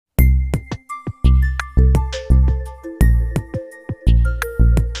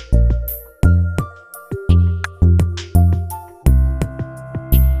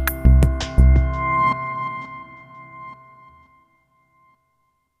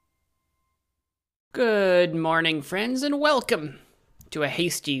Good morning, friends, and welcome to a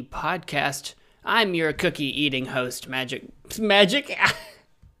Hasty podcast. I'm your cookie-eating host, Magic,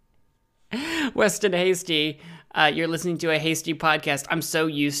 Weston Hasty. You're listening to a Hasty podcast. I'm so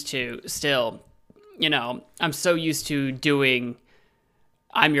used to I'm so used to doing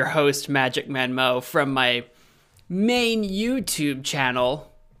I'm your host, Magic Man Mo, from my main YouTube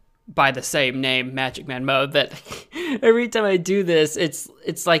channel by the same name, Magic Man Mo, that every time I do this,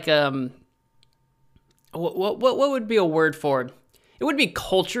 it's like, what would be a word for it? It would be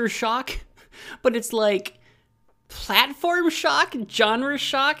culture shock, but it's like platform shock, genre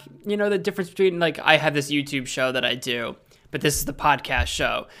shock. You know, the difference between, like, I have this YouTube show that I do, but this is the podcast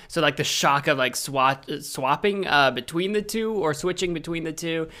show. So like the shock of like swapping between the two, or switching between the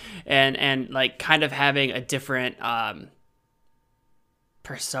two, and like kind of having a different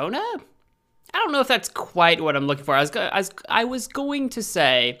persona. I don't know if that's quite what I'm looking for. I was going to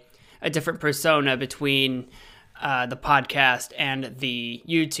say a different persona between the podcast and the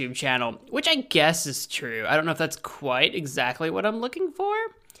YouTube channel, which I guess is true. I don't know if that's quite exactly what I'm looking for,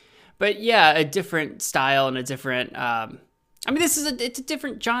 but yeah, a different style and a different. It's a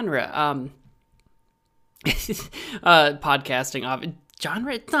different genre. Podcasting of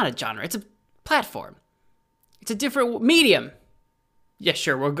genre. It's not a genre. It's a platform. It's a different medium. Yeah,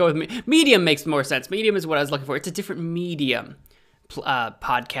 sure. We'll go with medium. Makes more sense. Medium is what I was looking for. It's a different medium.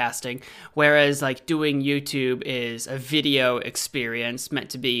 Podcasting, whereas like doing YouTube is a video experience meant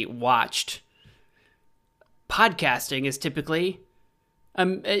to be watched. Podcasting is typically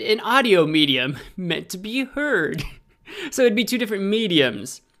an audio medium meant to be heard. So it'd be two different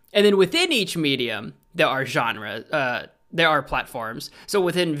mediums, and then within each medium there are genres, there are platforms. So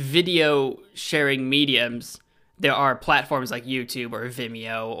within video sharing mediums, there are platforms like YouTube or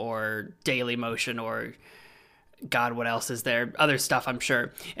Vimeo or Dailymotion or God, what else is there? Other stuff, I'm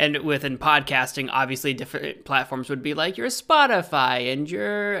sure. And within podcasting, obviously, different platforms would be like your Spotify and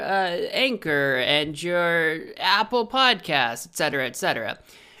your Anchor and your Apple Podcasts, etc., etc.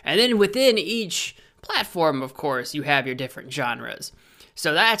 And then within each platform, of course, you have your different genres.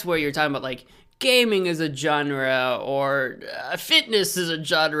 So that's where you're talking about, like, gaming is a genre, or fitness is a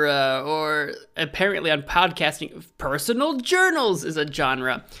genre, or apparently on podcasting, personal journals is a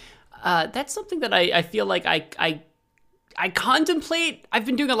genre. That's something that I feel like I contemplate. I've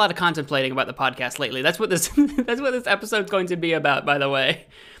been doing a lot of contemplating about the podcast lately. That's what this that's what this episode's going to be about, by the way.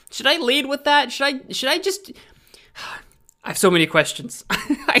 Should I lead with that? Should I just I have so many questions.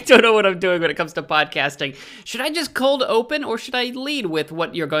 I don't know what I'm doing when it comes to podcasting. Should I just cold open, or should I lead with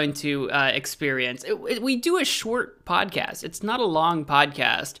what you're going to experience? We do a short podcast. It's not a long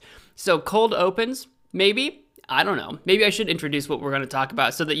podcast. So cold opens, maybe. I don't know. Maybe I should introduce what we're going to talk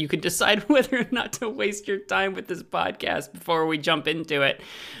about so that you can decide whether or not to waste your time with this podcast before we jump into it.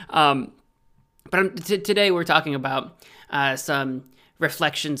 Today we're talking about some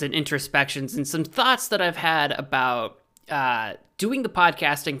reflections and introspections and some thoughts that I've had about doing the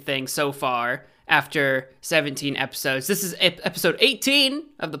podcasting thing so far after 17 episodes. This is episode 18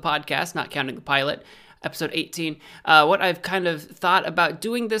 of the podcast, not counting the pilot. Episode 18, what I've kind of thought about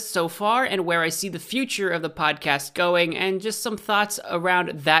doing this so far and where I see the future of the podcast going, and just some thoughts around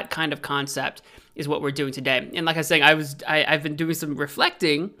that kind of concept is what we're doing today. And like I was saying, I've been doing some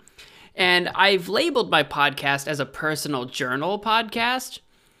reflecting, and I've labeled my podcast as a personal journal podcast.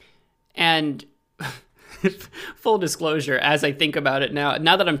 And full disclosure, as I think about it now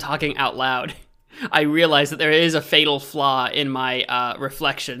that I'm talking out loud, I realize that there is a fatal flaw in my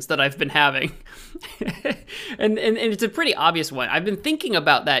reflections that I've been having. and it's a pretty obvious one. I've been thinking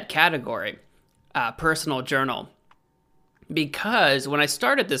about that category, personal journal, because when I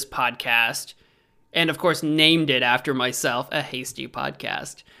started this podcast, and of course named it after myself, a Hasty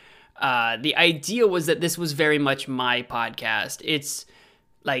podcast, the idea was that this was very much my podcast. It's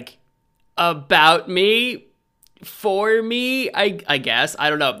like about me, for me, I guess. I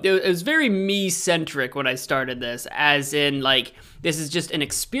don't know. It was very me-centric when I started this, as in, like, this is just an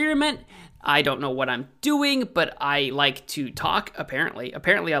experiment. I don't know what I'm doing, but I like to talk, apparently.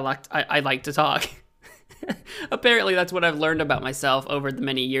 Apparently, I like to talk. Apparently, that's what I've learned about myself over the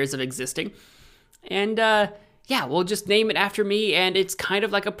many years of existing. And, yeah, we'll just name it after me, and it's kind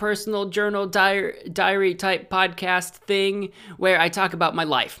of like a personal journal diary-type podcast thing where I talk about my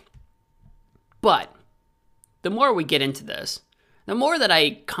life. But the more we get into this, the more that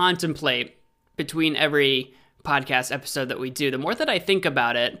I contemplate between every podcast episode that we do, the more that I think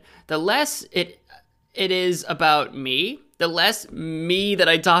about it, the less it is about me, the less me that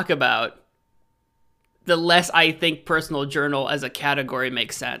I talk about, the less I think personal journal as a category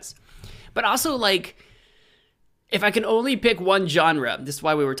makes sense. But also, like, if I can only pick one genre, this is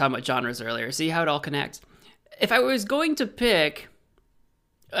why we were talking about genres earlier. See how it all connects? If I was going to pick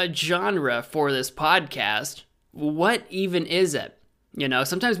a genre for this podcast, what even is it? You know,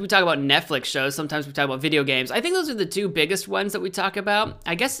 sometimes we talk about Netflix shows, sometimes we talk about video games. I think those are the two biggest ones that we talk about.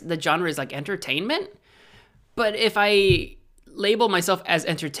 I guess the genre is like entertainment. But if I label myself as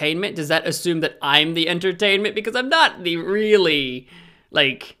entertainment, does that assume that I'm the entertainment? Because I'm not the really,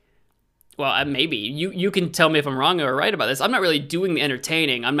 like, well, maybe. You can tell me if I'm wrong or right about this. I'm not really doing the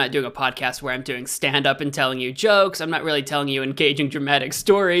entertaining. I'm not doing a podcast where I'm doing stand-up and telling you jokes. I'm not really telling you engaging dramatic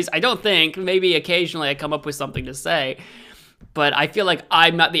stories. I don't think. Maybe occasionally I come up with something to say. But I feel like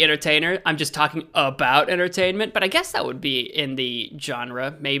I'm not the entertainer. I'm just talking about entertainment. But I guess that would be in the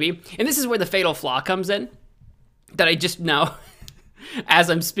genre, maybe. And this is where the fatal flaw comes in. That I just now, as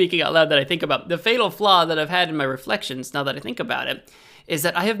I'm speaking out loud, that I think about. The fatal flaw that I've had in my reflections, now that I think about it, is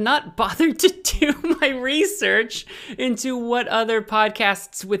that I have not bothered to do my research into what other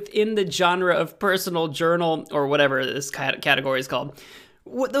podcasts within the genre of personal journal, or whatever this category is called,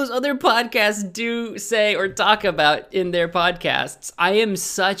 what those other podcasts do say or talk about in their podcasts. I am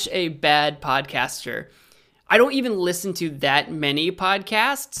such a bad podcaster. I don't even listen to that many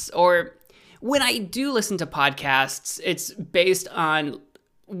podcasts, or when I do listen to podcasts, it's based on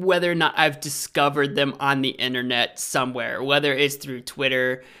whether or not I've discovered them on the internet somewhere, whether it's through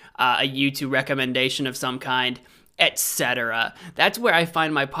Twitter, a YouTube recommendation of some kind, etc. That's where I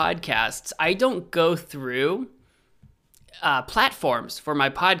find my podcasts. I don't go through platforms for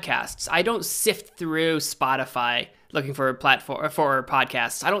my podcasts. I don't sift through Spotify looking for a platform for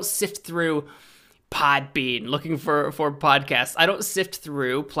podcasts. I don't sift through Podbean looking for podcasts. I don't sift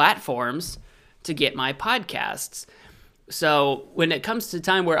through platforms to get my podcasts. So when it comes to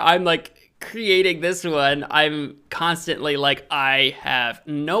time where I'm like creating this one, I'm constantly like, I have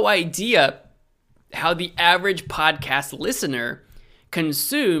no idea how the average podcast listener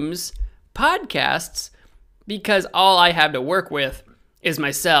consumes podcasts, because all I have to work with is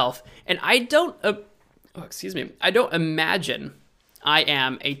myself. And I don't imagine I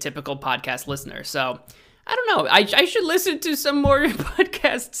am a typical podcast listener. So I don't know. I should listen to some more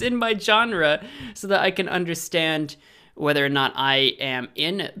podcasts in my genre so that I can understand whether or not I am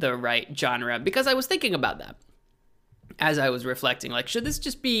in the right genre. Because I was thinking about that as I was reflecting. Like, should this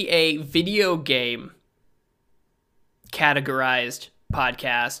just be a video game categorized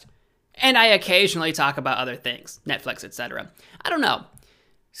podcast? And I occasionally talk about other things, Netflix, etc. I don't know.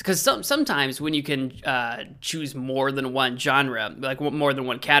 Because sometimes when you can choose more than one genre, like more than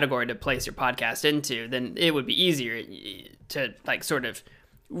one category to place your podcast into, then it would be easier to like sort of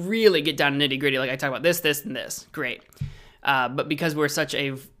really get down to nitty gritty. Like I talk about this, and this. Great. But because we're such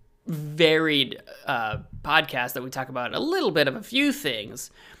a varied podcast that we talk about a little bit of a few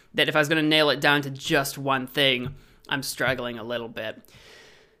things, that if I was going to nail it down to just one thing, I'm struggling a little bit.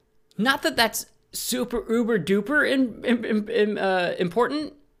 Not that that's super uber duper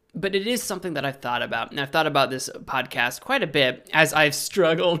important, but it is something that I've thought about. And I've thought about this podcast quite a bit as I've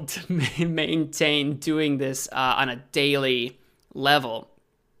struggled to maintain doing this on a daily level,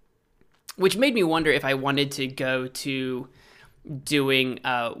 which made me wonder if I wanted to go to doing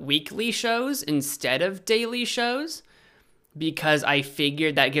weekly shows instead of daily shows, because I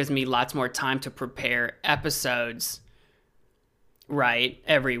figured that gives me lots more time to prepare episodes, right,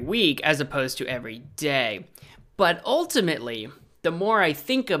 every week as opposed to every day. But ultimately, the more I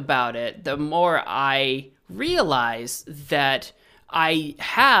think about it, the more I realize that I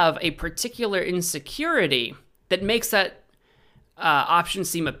have a particular insecurity that makes that option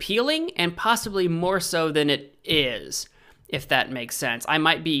seem appealing, and possibly more so than it is, if that makes sense. I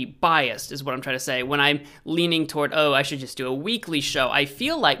might be biased, is what I'm trying to say. When I'm leaning toward, I should just do a weekly show, I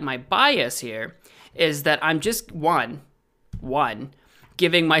feel like my bias here is that I'm just, one,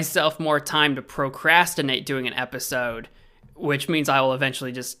 giving myself more time to procrastinate doing an episode, which means I will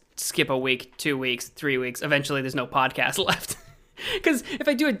eventually just skip a week, 2 weeks, 3 weeks. Eventually, there's no podcast left. Because if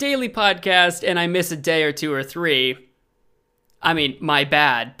I do a daily podcast and I miss a day or 2 or 3, I mean, my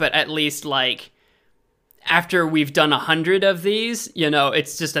bad. But at least, like, after we've done 100 of these,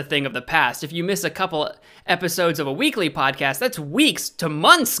 it's just a thing of the past. If you miss a couple episodes of a weekly podcast, that's weeks to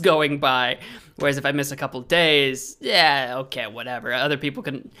months going by. Whereas if I miss a couple days, yeah, okay, whatever. Other people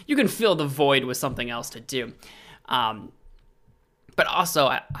you can fill the void with something else to do. But also,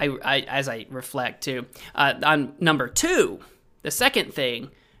 I as I reflect too, on number 2, the second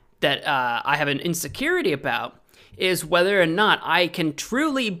thing that I have an insecurity about is whether or not I can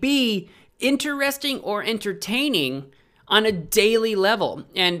truly be interesting or entertaining on a daily level.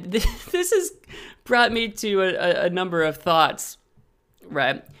 And this has brought me to a number of thoughts,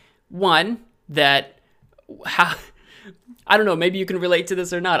 right? One, that how, I don't know, maybe you can relate to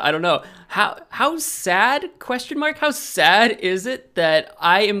this or not. I don't know. How sad, question mark, how sad is it that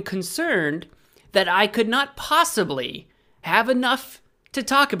I am concerned that I could not possibly have enough to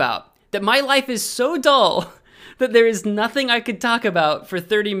talk about? That my life is so dull that there is nothing I could talk about for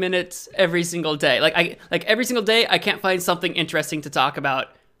 30 minutes every single day. Like every single day, I can't find something interesting to talk about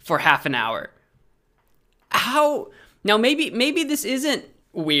for half an hour. How? Now, maybe this isn't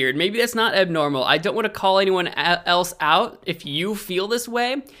weird. Maybe that's not abnormal. I don't want to call anyone else out if you feel this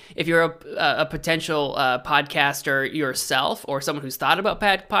way. If you're a potential podcaster yourself, or someone who's thought about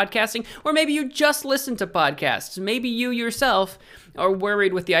podcasting, or maybe you just listen to podcasts. Maybe you yourself are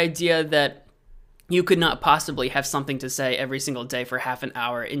worried with the idea that you could not possibly have something to say every single day for half an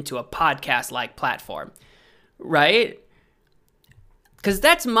hour into a podcast-like platform, right? Because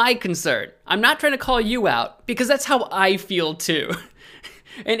that's my concern. I'm not trying to call you out, because that's how I feel too.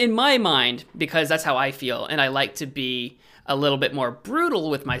 And in my mind, because that's how I feel, and I like to be a little bit more brutal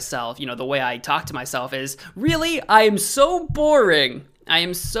with myself, you know, the way I talk to myself is, really, I am so boring. I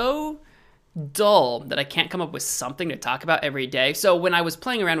am so dull that I can't come up with something to talk about every day. So when I was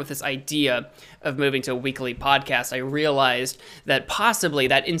playing around with this idea of moving to a weekly podcast, I realized that possibly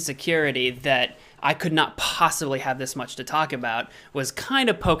that insecurity that I could not possibly have this much to talk about was kind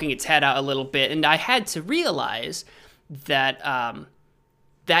of poking its head out a little bit. And I had to realize that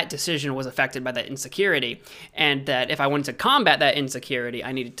that decision was affected by that insecurity, and that if I wanted to combat that insecurity,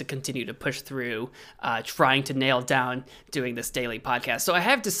 I needed to continue to push through trying to nail down doing this daily podcast. So I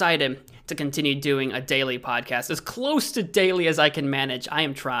have decided to continue doing a daily podcast, as close to daily as I can manage. I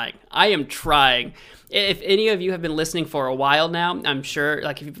am trying. If any of you have been listening for a while now, I'm sure,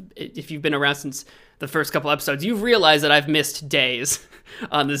 like, if you've been around since the first couple episodes, you've realized that I've missed days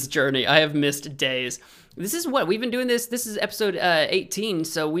on this journey. I have missed days. This is what we've been doing this is episode 18,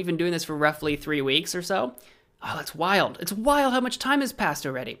 so we've been doing this for roughly 3 weeks or so. Oh, that's wild. It's wild how much time has passed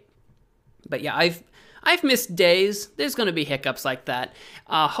already. But yeah, I've missed days. There's going to be hiccups like that.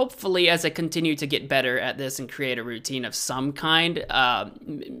 Hopefully, as I continue to get better at this and create a routine of some kind,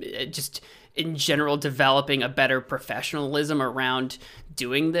 just in general developing a better professionalism around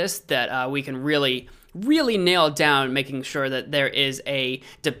doing this, that we can really nail down making sure that there is a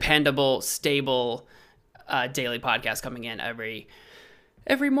dependable, stable daily podcast coming in every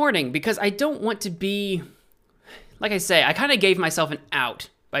morning, because I don't want to be, like I say, I kind of gave myself an out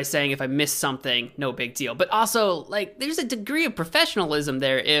by saying if I miss something, no big deal. But also, like, there's a degree of professionalism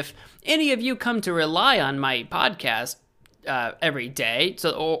there. If any of you come to rely on my podcast every day,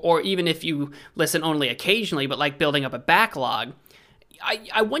 so or even if you listen only occasionally, but like building up a backlog,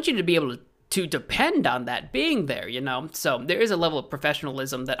 I want you to be able to depend on that being there, you know? So there is a level of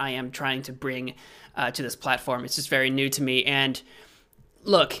professionalism that I am trying to bring to this platform. It's just very new to me. And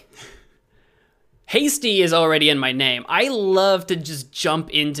look, Hasty is already in my name. I love to just jump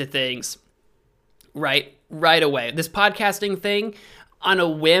into things right away. This podcasting thing, on a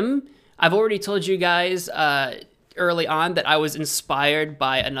whim, I've already told you guys early on that I was inspired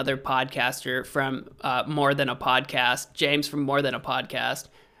by another podcaster from More Than a Podcast, James from More Than a Podcast.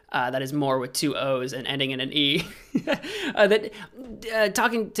 That is more with 2 O's and ending in an E.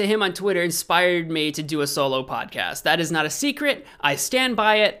 Talking to him on Twitter inspired me to do a solo podcast. That is not a secret. I stand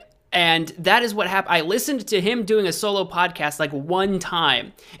by it. And that is what happened. I listened to him doing a solo podcast like one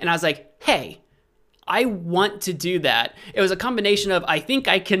time, and I was like, hey, I want to do that. It was a combination of I think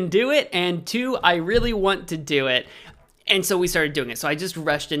I can do it, and 2, I really want to do it. And so we started doing it. So I just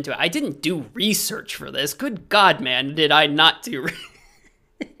rushed into it. I didn't do research for this. Good God, man, did I not do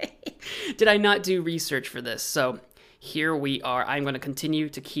research for this? So here we are. I'm going to continue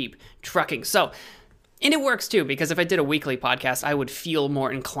to keep trucking. So, and it works too, because if I did a weekly podcast, I would feel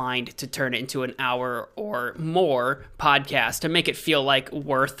more inclined to turn it into an hour or more podcast to make it feel like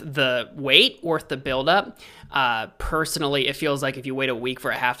worth the wait, worth the buildup. Personally, it feels like if you wait a week for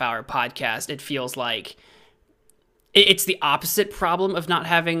a half-hour podcast, it feels like it's the opposite problem of not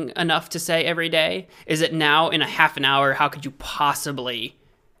having enough to say every day. Is it now in a half an hour, how could you possibly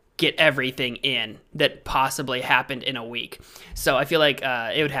get everything in that possibly happened in a week? So I feel like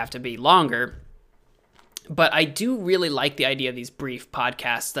it would have to be longer. But I do really like the idea of these brief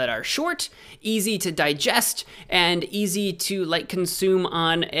podcasts that are short, easy to digest, and easy to like consume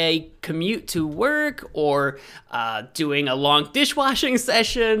on a commute to work, or doing a long dishwashing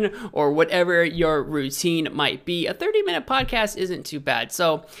session, or whatever your routine might be. A 30-minute podcast isn't too bad.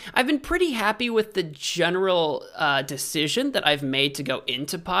 So I've been pretty happy with the general decision that I've made to go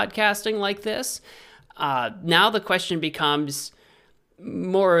into podcasting like this. Now the question becomes,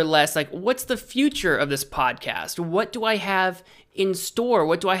 more or less like, what's the future of this podcast? What do I have in store?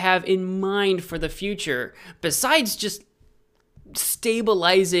 What do I have in mind for the future besides just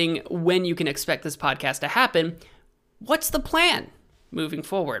stabilizing when you can expect this podcast to happen? What's the plan moving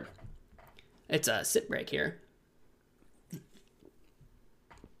forward? It's a sip break here.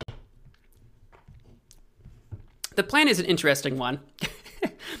 The plan is an interesting one.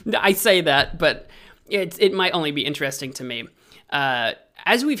 I say that, but it might only be interesting to me.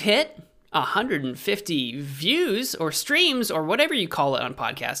 As we've hit 150 views or streams or whatever you call it on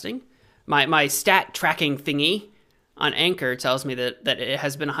podcasting, my stat tracking thingy on Anchor tells me that it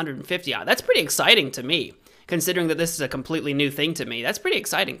has been 150. That's pretty exciting to me, considering that this is a completely new thing to me. That's pretty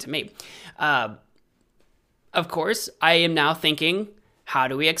exciting to me. Of course, I am now thinking, how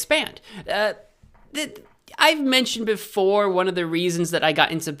do we expand? I've mentioned before, one of the reasons that I got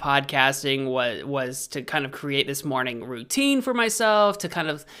into podcasting was to kind of create this morning routine for myself, to kind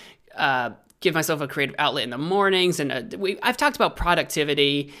of give myself a creative outlet in the mornings. And I've talked about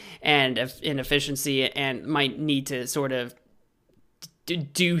productivity and efficiency and my need to sort of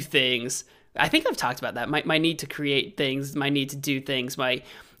do things. I think I've talked about that. My need to create things, my need to do things, my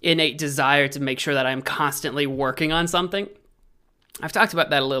innate desire to make sure that I'm constantly working on something. I've talked about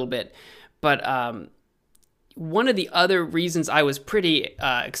that a little bit, but one of the other reasons I was pretty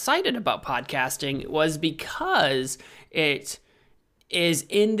excited about podcasting was because it is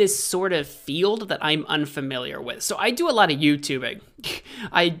in this sort of field that I'm unfamiliar with. So I do a lot of YouTubing.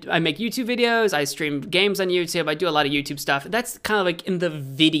 I make YouTube videos, I stream games on YouTube, I do a lot of YouTube stuff. That's kind of like in the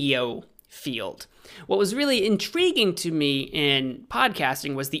video field. What was really intriguing to me in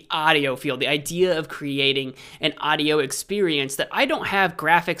podcasting was the audio field, the idea of creating an audio experience that I don't have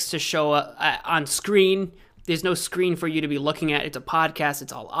graphics to show up on screen. There's no screen for you to be looking at. It's a podcast.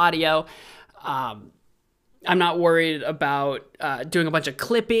 It's all audio. I'm not worried about doing a bunch of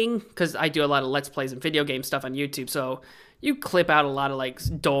clipping because I do a lot of Let's Plays and video game stuff on YouTube. So you clip out a lot of like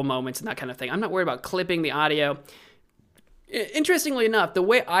dull moments and that kind of thing. I'm not worried about clipping the audio. Interestingly enough, the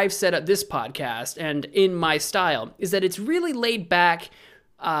way I've set up this podcast and in my style is that it's really laid back,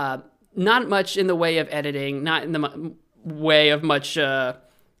 not much in the way of editing, not in the way of much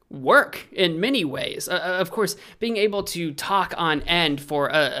work in many ways. Of course, being able to talk on end for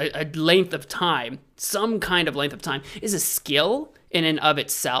a length of time, some kind of length of time, is a skill in and of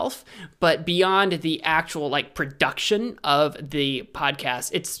itself. But beyond the actual like production of the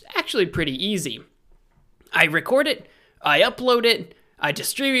podcast, it's actually pretty easy. I record it, I upload it, I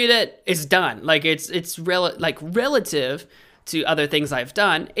distribute it, it's done. Like it's relative to other things I've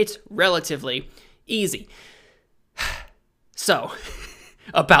done, it's relatively easy. So,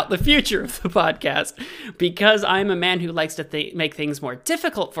 about the future of the podcast, because I'm a man who likes to make things more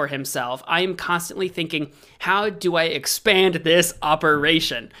difficult for himself, I am constantly thinking, how do I expand this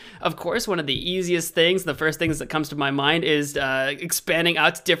operation? Of course, one of the easiest things, the first things that comes to my mind is expanding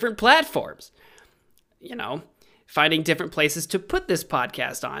out to different platforms. You know, finding different places to put this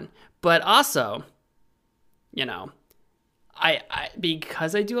podcast on. But also, you know, I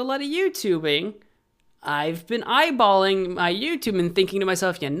because I do a lot of YouTubing, I've been eyeballing my YouTube and thinking to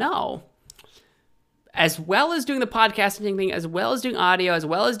myself, you know, as well as doing the podcasting thing, as well as doing audio, as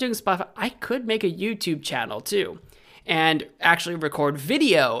well as doing Spotify, I could make a YouTube channel too and actually record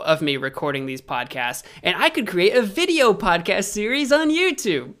video of me recording these podcasts. And I could create a video podcast series on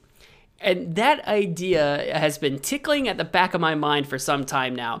YouTube. And that idea has been tickling at the back of my mind for some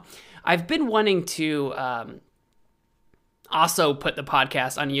time now. I've been wanting to also put the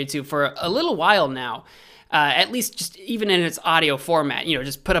podcast on YouTube for a little while now, at least just even in its audio format, you know,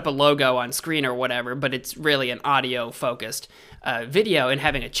 just put up a logo on screen or whatever, but it's really an audio focused video and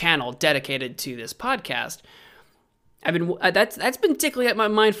having a channel dedicated to this podcast. That's been tickling at my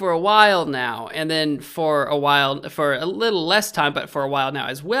mind for a while now, and then for a little less time, but for a while now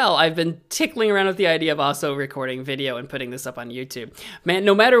as well, I've been tickling around with the idea of also recording video and putting this up on YouTube. Man,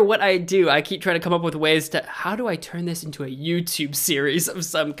 no matter what I do, I keep trying to come up with ways to, how do I turn this into a YouTube series of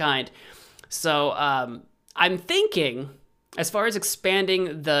some kind? So I'm thinking, as far as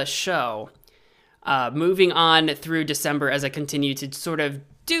expanding the show, moving on through December as I continue to sort of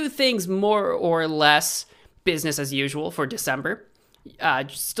do things more or less business as usual for December.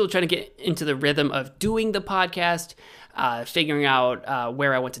 Still trying to get into the rhythm of doing the podcast, figuring out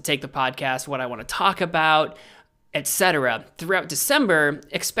where I want to take the podcast, what I want to talk about, etc. Throughout December,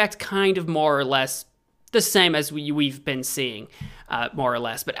 expect kind of more or less the same as we've been seeing, more or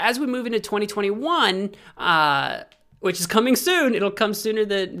less. But as we move into 2021, which is coming soon, it'll come sooner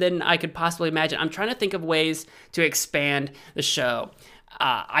than I could possibly imagine. I'm trying to think of ways to expand the show.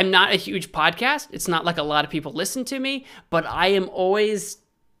 I'm not a huge podcast. It's not like a lot of people listen to me, but I am always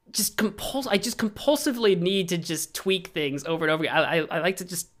I just compulsively need to just tweak things over and over again. I like to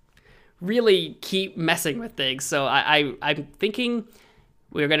just really keep messing with things. So I'm thinking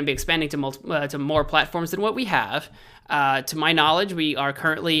we're going to be expanding to more platforms than what we have. To my knowledge, we are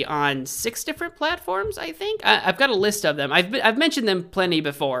currently on 6 different platforms, I think. I've got a list of them. I've mentioned them plenty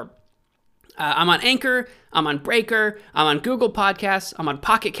before. I'm on Anchor, I'm on Breaker, I'm on Google Podcasts, I'm on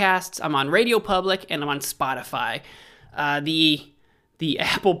Pocket Casts, I'm on Radio Public, and I'm on Spotify. The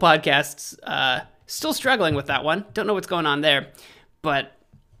Apple Podcasts, still struggling with that one. Don't know what's going on there. But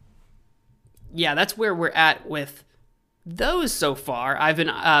yeah, that's where we're at with those so far. I've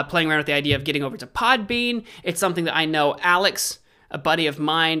been playing around with the idea of getting over to Podbean. It's something that I know Alex, a buddy of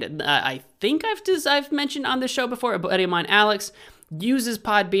mine, I think I've mentioned on the show before, a buddy of mine, Alex, uses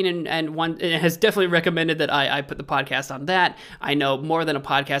Podbean and has definitely recommended that I put the podcast on that. I know more than a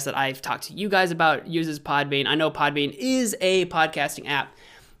podcast that I've talked to you guys about uses Podbean. I know Podbean is a podcasting app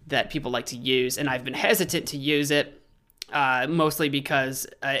that people like to use, and I've been hesitant to use it, mostly because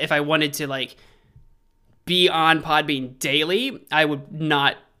if I wanted to be on Podbean daily, I would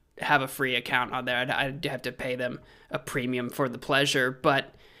not have a free account on there. I'd have to pay them a premium for the pleasure,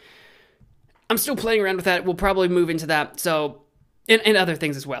 but I'm still playing around with that. We'll probably move into that. So, and other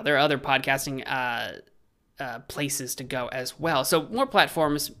things as well. There are other podcasting places to go as well. So more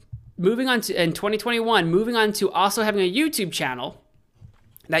platforms. Moving on to, in 2021, moving on to also having a YouTube channel.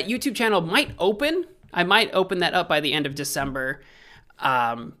 That YouTube channel might open. I might open that up by the end of December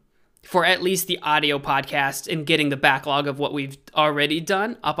for at least the audio podcast and getting the backlog of what we've already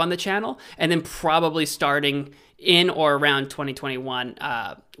done up on the channel. And then probably starting in or around 2021,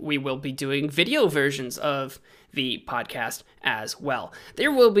 we will be doing video versions of the podcast as well.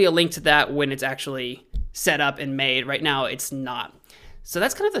 There will be a link to that when it's actually set up and made. Right now, it's not. So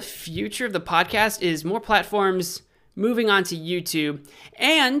that's kind of the future of the podcast, is more platforms, moving on to YouTube,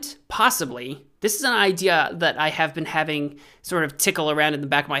 and possibly, this is an idea that I have been having sort of tickle around in the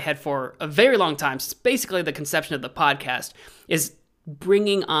back of my head for a very long time. It's basically the conception of the podcast, is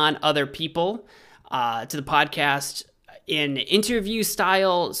bringing on other people to the podcast in interview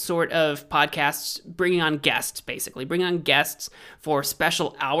style sort of podcasts, bringing on guests for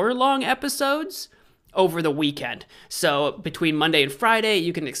special hour-long episodes over the weekend. So between Monday and Friday,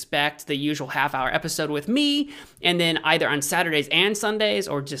 you can expect the usual half-hour episode with me, and then either on Saturdays and Sundays,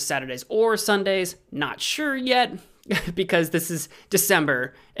 or just Saturdays or Sundays, not sure yet, because this is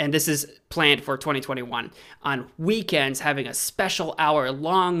December, and this is planned for 2021. On weekends, having a special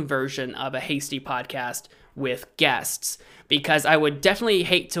hour-long version of a Hasty podcast with guests, because I would definitely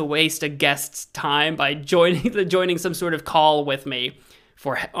hate to waste a guest's time by joining some sort of call with me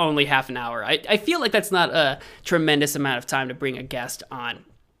for only half an hour. I feel like that's not a tremendous amount of time to bring a guest on,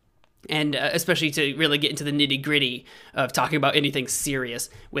 and especially to really get into the nitty-gritty of talking about anything serious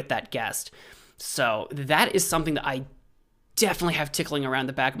with that guest. So that is something that I definitely have tickling around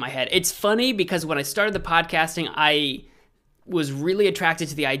the back of my head. It's funny because when I started the podcasting, I was really attracted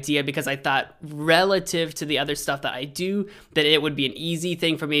to the idea because I thought, relative to the other stuff that I do, that it would be an easy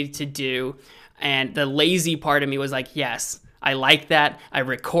thing for me to do. And the lazy part of me was like, yes, I like that. I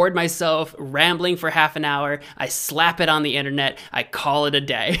record myself rambling for half an hour. I slap it on the internet. I call it a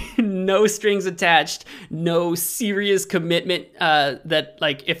day. No strings attached. No serious commitment that,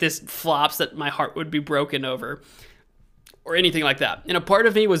 if this flops, that my heart would be broken over, or anything like that. And a part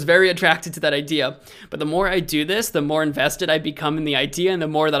of me was very attracted to that idea. But the more I do this, the more invested I become in the idea, and the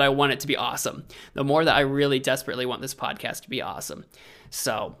more that I want it to be awesome. The more that I really desperately want this podcast to be awesome.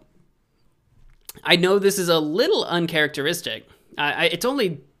 So I know this is a little uncharacteristic. It's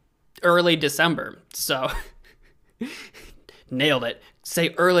only early December, so nailed it.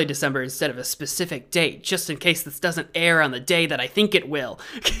 Say early December instead of a specific date, just in case this doesn't air on the day that I think it will.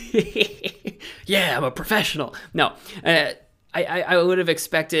 Yeah, I'm a professional. No, I would have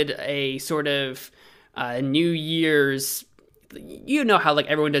expected a sort of New Year's, you know how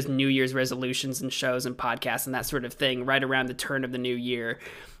everyone does New Year's resolutions and shows and podcasts and that sort of thing right around the turn of the new year.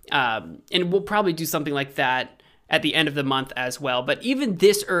 And we'll probably do something like that at the end of the month as well. But even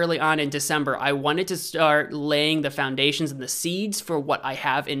this early on in December, I wanted to start laying the foundations and the seeds for what I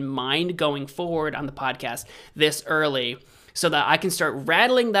have in mind going forward on the podcast this early, so that I can start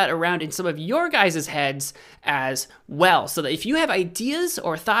rattling that around in some of your guys' heads as well. So that if you have ideas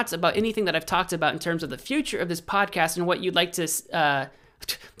or thoughts about anything that I've talked about in terms of the future of this podcast and what you'd like to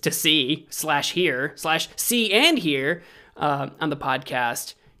see / hear / see and hear on the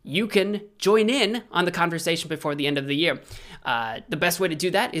podcast, you can join in on the conversation before the end of the year. The best way to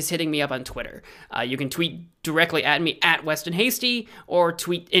do that is hitting me up on Twitter. You can tweet directly at me at Weston Hasty, or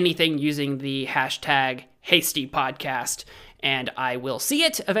tweet anything using the hashtag HastyPodcast, and I will see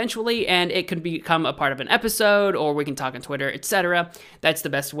it eventually, and it can become a part of an episode, or we can talk on Twitter, etc. That's the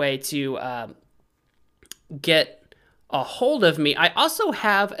best way to get a hold of me. I also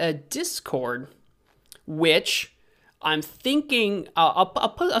have a Discord, which I'm thinking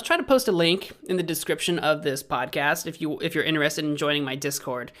I'll try to post a link in the description of this podcast if you're interested in joining my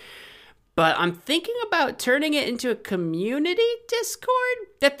Discord. But I'm thinking about turning it into a community Discord.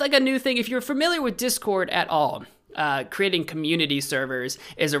 That's like a new thing. If you're familiar with Discord at all, creating community servers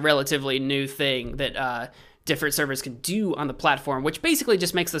is a relatively new thing that different servers can do on the platform, which basically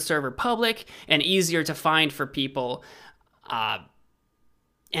just makes the server public and easier to find for people.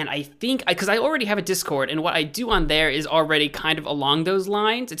 And I think, because I already have a Discord, and what I do on there is already kind of along those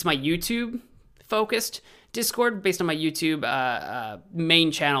lines. It's my YouTube-focused Discord based on my YouTube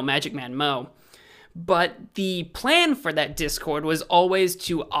main channel, Magic Man Mo. But the plan for that Discord was always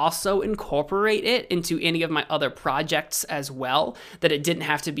to also incorporate it into any of my other projects as well, that it didn't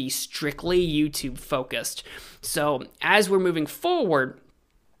have to be strictly YouTube-focused. So as we're moving forward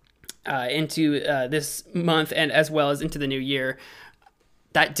into this month and as well as into the new year,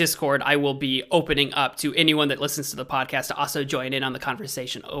 that Discord I will be opening up to anyone that listens to the podcast to also join in on the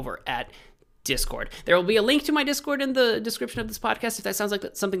conversation over at Discord. There will be a link to my Discord in the description of this podcast if that sounds like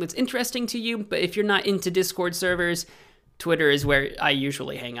something that's interesting to you. But if you're not into Discord servers, Twitter is where I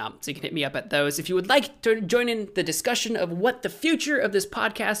usually hang out. So you can hit me up at those if you would like to join in the discussion of what the future of this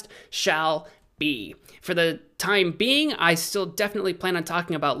podcast shall be. For the time being, I still definitely plan on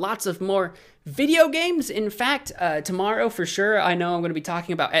talking about lots of more video games. In fact, tomorrow for sure, I know I'm going to be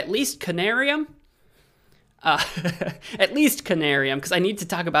talking about at least Canarium. At least Canarium, because I need to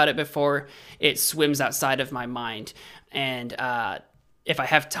talk about it before it swims outside of my mind. And if I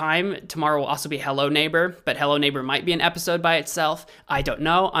have time, tomorrow will also be Hello Neighbor, but Hello Neighbor might be an episode by itself. I don't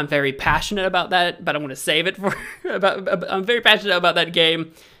know. I'm very passionate about that, but I'm going to save it for... I'm very passionate about that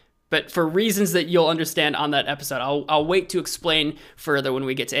game, but for reasons that you'll understand on that episode. I'll wait to explain further when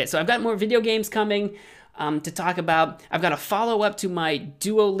we get to it. So I've got more video games coming to talk about. I've got a follow-up to my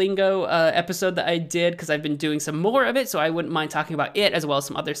Duolingo episode that I did, because I've been doing some more of it, so I wouldn't mind talking about it as well as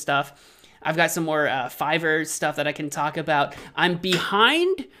some other stuff. I've got some more Fiverr stuff that I can talk about. I'm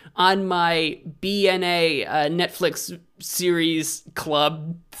behind on my BNA Netflix series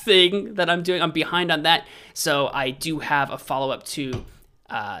club thing that I'm doing. I'm behind on that, so I do have a follow-up to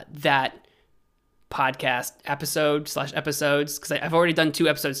that podcast episodes, because I've already done 2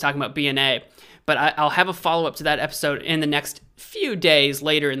 episodes talking about BNA, but I'll have a follow-up to that episode in the next few days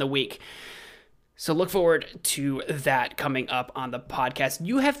later in the week. So look forward to that coming up on the podcast.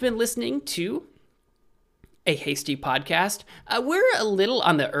 You have been listening to a Hasty podcast. We're a little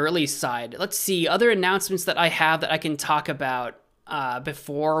on the early side. Let's see, other announcements that I have that I can talk about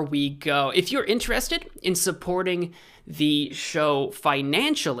before we go. If you're interested in supporting the show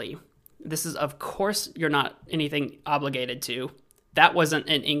financially, this is, of course, you're not anything obligated to. That wasn't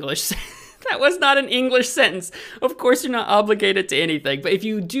an English That was not an English sentence. Of course, you're not obligated to anything, but if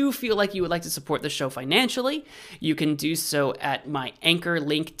you do feel like you would like to support the show financially, you can do so at my Anchor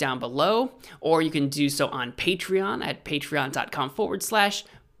link down below, or you can do so on Patreon at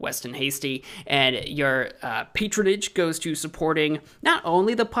patreon.com/Weston Hasty, and your patronage goes to supporting not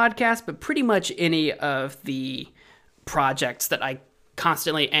only the podcast, but pretty much any of the projects that I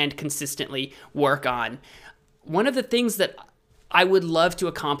constantly and consistently work on. One of the things that I would love to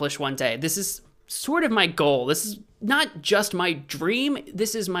accomplish one day, this is sort of my goal. This is not just my dream,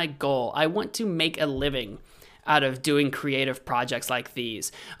 this is my goal. I want to make a living out of doing creative projects like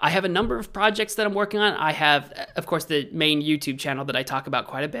these. I have a number of projects that I'm working on. I have, of course, the main YouTube channel that I talk about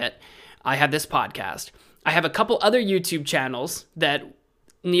quite a bit. I have this podcast. I have a couple other YouTube channels that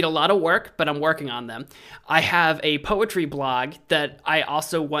need a lot of work, but I'm working on them. I have a poetry blog that I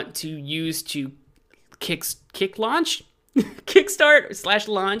also want to use to kickstart/launch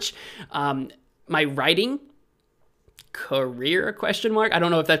my writing career, ? I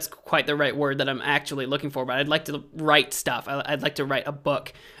don't know if that's quite the right word that I'm actually looking for, but I'd like to write stuff. I'd like to write a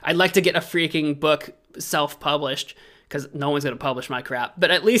book. I'd like to get a freaking book self-published, because no one's going to publish my crap, but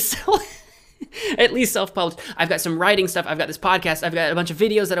at least at least self-published. I've got some writing stuff. I've got this podcast. I've got a bunch of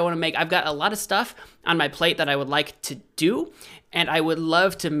videos that I want to make. I've got a lot of stuff on my plate that I would like to do, and I would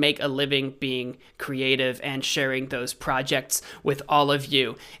love to make a living being creative and sharing those projects with all of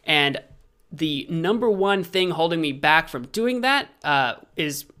you. And the number one thing holding me back from doing that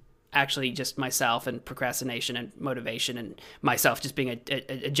is actually just myself and procrastination and motivation and myself just being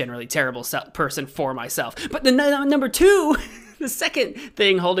a generally terrible person for myself. But the number two, the second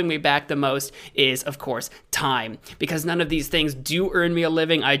thing holding me back the most is, of course, time. Because none of these things do earn me a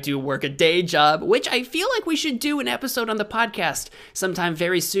living. I do work a day job, which I feel like we should do an episode on the podcast sometime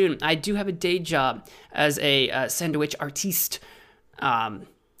very soon. I do have a day job as a sandwich artiste.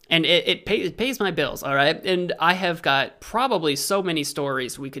 And it pays my bills, all right? And I have got probably so many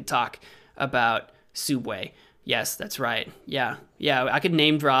stories we could talk about Subway. Yes, that's right. Yeah, I could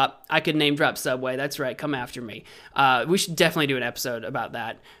name drop Subway. That's right. Come after me. We should definitely do an episode about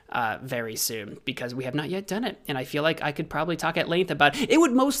that very soon because we have not yet done it. And I feel like I could probably talk at length about it. It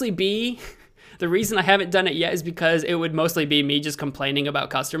would mostly be, the reason I haven't done it yet is because it would mostly be me just complaining about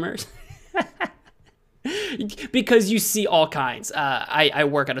customers. Because you see all kinds. I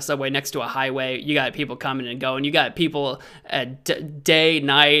work at a Subway next to a highway. You got people coming and going. You got people day,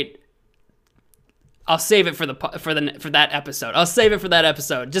 night. I'll save it for that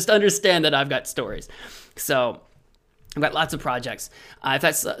episode. Just understand that I've got stories. So I've got lots of projects. If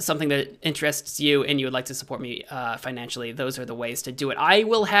that's something that interests you and you would like to support me financially, those are the ways to do it. I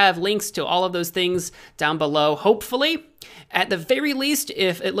will have links to all of those things down below, hopefully. At the very least,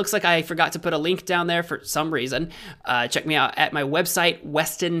 if it looks like I forgot to put a link down there for some reason, check me out at my website,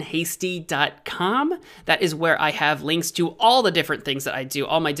 westonhasty.com. That is where I have links to all the different things that I do,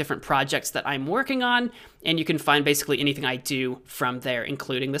 all my different projects that I'm working on, and you can find basically anything I do from there,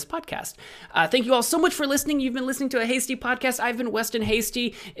 including this podcast. Thank you all so much for listening. You've been listening to a Hasty podcast. I've been Weston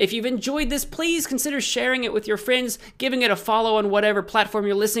Hasty. If you've enjoyed this, please consider sharing it with your friends, giving it a follow on whatever platform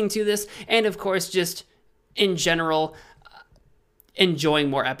you're listening to this, and of course, just in general, enjoying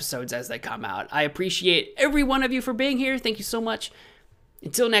more episodes as they come out. I appreciate every one of you for being here. Thank you so much.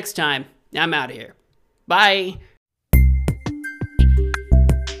 Until next time, I'm out of here. Bye.